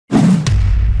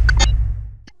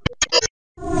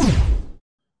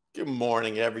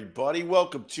morning, everybody.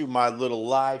 Welcome to my little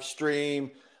live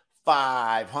stream,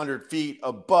 500 feet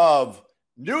above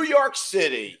New York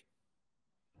City.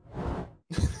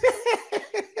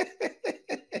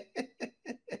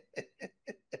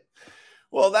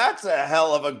 Well, that's a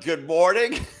hell of a good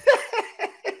morning.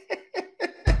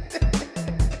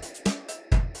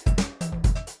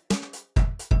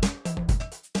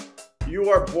 You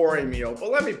are boring me, but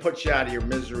let me put you out of your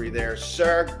misery there,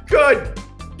 sir.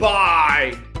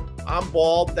 Goodbye. I'm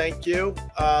bald, thank you,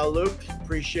 Luke.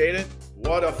 Appreciate it.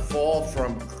 What a fall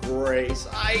from grace.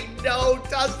 I know,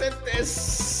 doesn't this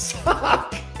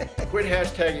suck? Quit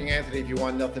hashtagging Anthony if you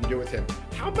want nothing to do with him.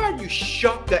 How about you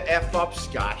shut the F up,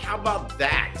 Scott? How about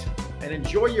that? And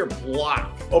enjoy your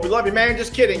block. Opie, love you, man.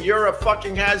 Just kidding. You're a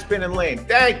fucking has-been and lame.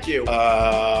 Thank you.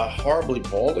 Horribly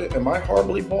balding? Am I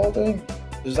horribly balding?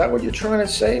 Is that what you're trying to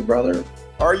say, brother?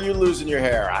 Are you losing your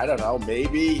hair? I don't know.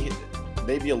 Maybe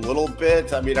a little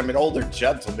bit. I mean, I'm an older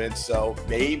gentleman, so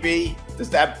maybe. Does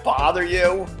that bother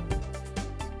you?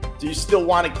 Do you still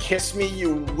want to kiss me,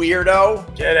 you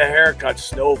weirdo? Get a haircut,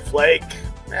 snowflake.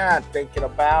 Not thinking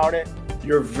about it.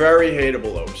 You're very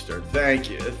hateable, Obster. Thank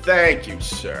you. Thank you,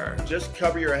 sir. Just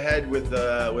cover your head with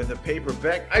a paper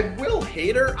bag. I will,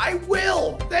 hater. I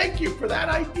will. Thank you for that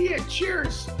idea.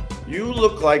 Cheers. You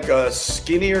look like a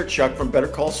skinnier Chuck from Better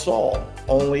Call Saul,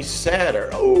 only sadder.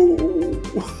 Oh.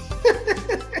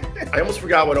 I almost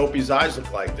forgot what Opie's eyes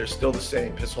look like. They're still the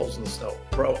same, piss holes in the snow.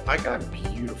 Bro, I got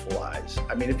beautiful eyes.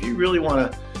 I mean, if you really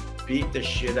want to beat the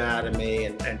shit out of me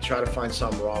and try to find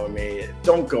something wrong with me,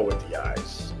 don't go with the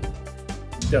eyes.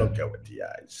 Don't go with the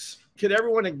eyes. Could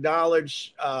everyone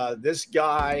acknowledge this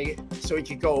guy so he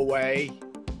could go away?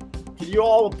 Can you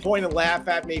all point and laugh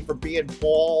at me for being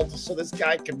bald so this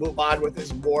guy can move on with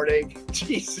his morning?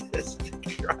 Jesus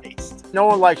Christ. No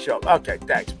one likes you. Okay,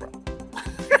 thanks, bro.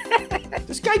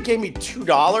 This guy gave me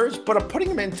 $2, but I'm putting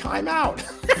him in timeout.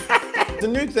 The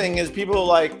new thing is people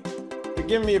like, they're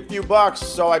giving me a few bucks,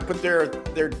 so I put their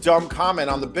dumb comment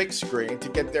on the big screen to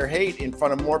get their hate in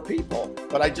front of more people.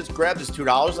 But I just grabbed his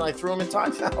 $2 and I threw him in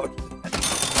timeout.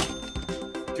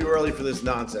 Too early for this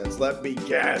nonsense. Let me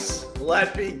guess.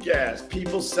 Let me guess.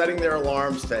 People setting their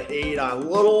alarms to hate on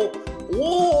little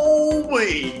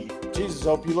Opie. Jesus,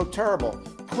 Opie, you look terrible.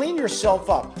 Clean yourself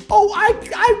up. Oh,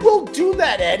 I will do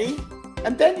that, Eddie.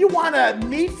 And then you want to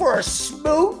meet for a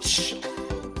smooch?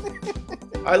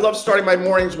 I love starting my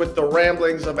mornings with the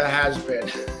ramblings of a has-been.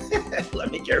 Let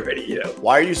me get rid of you.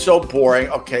 Why are you so boring?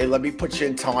 Okay, let me put you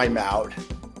in timeout.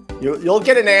 You'll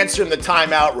get an answer in the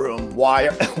timeout room. Why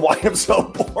I'm so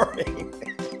boring?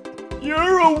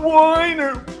 You're a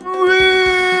whiner.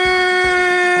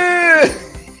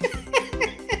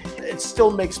 It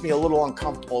still makes me a little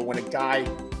uncomfortable when a guy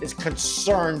is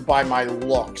concerned by my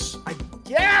looks. I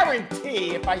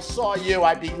guarantee if I saw you,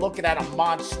 I'd be looking at a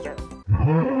monster.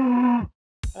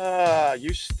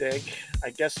 You stink.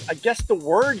 I guess the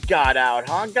word got out,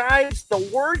 huh, guys? The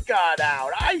word got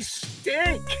out. I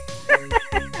stink.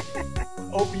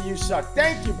 Opie, you suck.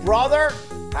 Thank you, brother.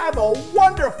 Have a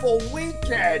wonderful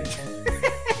weekend.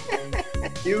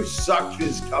 You suck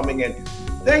is coming in.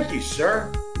 Thank you,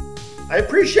 sir. I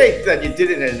appreciate that you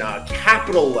did it in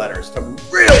capital letters to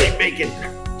really make it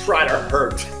try to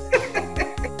hurt.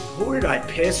 Who did I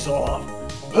piss off?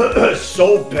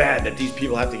 So bad that these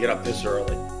people have to get up this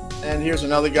early. And here's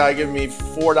another guy giving me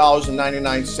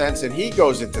 $4.99, and he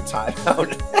goes into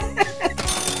timeout.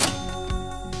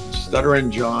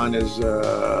 Stuttering John is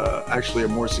actually a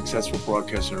more successful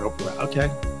broadcaster than Oprah.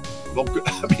 Okay. Well,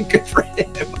 I mean, good for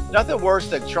him. Nothing worse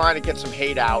than trying to get some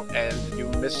hate out and you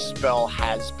misspell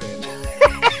has been.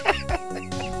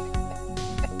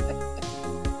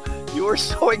 You were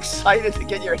so excited to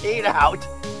get your hate out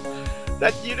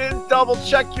that you didn't double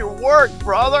check your work,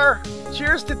 brother.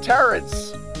 Cheers to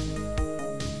Terrence.